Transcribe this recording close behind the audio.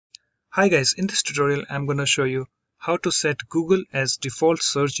Hi guys, in this tutorial I'm going to show you how to set Google as default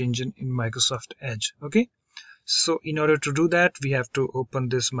search engine in Microsoft Edge. Okay, so in order to do that we have to open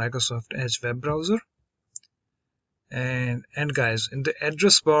this Microsoft Edge web browser, and guys, in the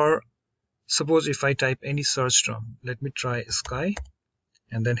address bar, suppose if I type any search term, let me try sky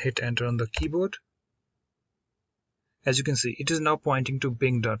and then hit enter on the keyboard. As you can see, it is now pointing to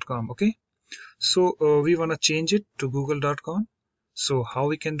bing.com. Okay, so we want to change it to google.com. So how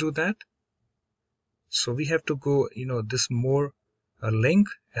we can do that? So we have to go, this more link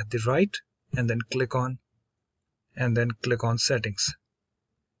at the right, and then click on settings.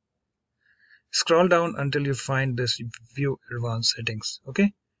 Scroll down until you find this view advanced settings.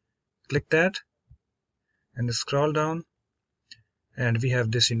 Okay, click that and scroll down, and we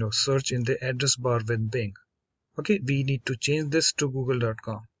have this, search in the address bar with Bing. Okay, we need to change this to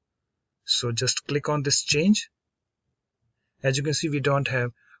google.com. So just click on this change. As you can see, we don't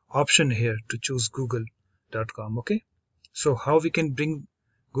have option here to choose google.com. Okay, so how we can bring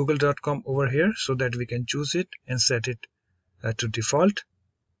google.com over here so that we can choose it and set it to default?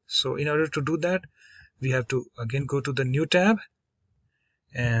 So in order to do that, we have to again go to the new tab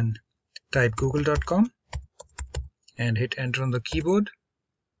and type google.com and hit enter on the keyboard.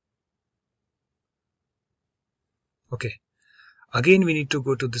 Okay, again we need to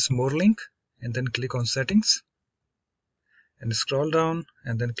go to this more link and then click on settings and scroll down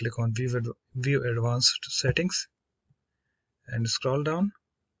and then click on view advanced settings and scroll down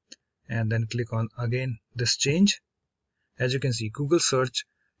and then click on again this change. As you can see, Google search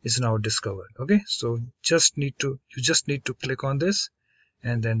is now discovered. Okay, so you just need to click on this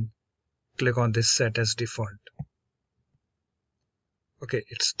and then click on this set as default. Okay,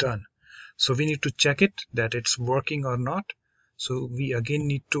 it's done. So we need to check it that it's working or not. So we again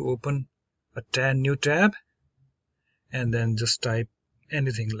need to open a new tab and then just type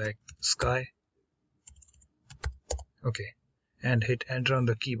anything like sky. Okay, and hit enter on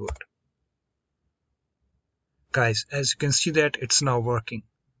the keyboard. Guys, as you can see that it's now working.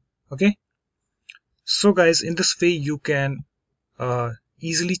 Okay, so guys, in this way you can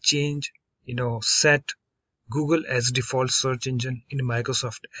easily change, set Google as default search engine in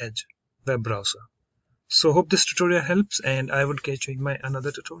Microsoft Edge web browser. So hope this tutorial helps, and I will catch you in my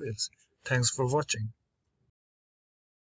another tutorials. Thanks for watching.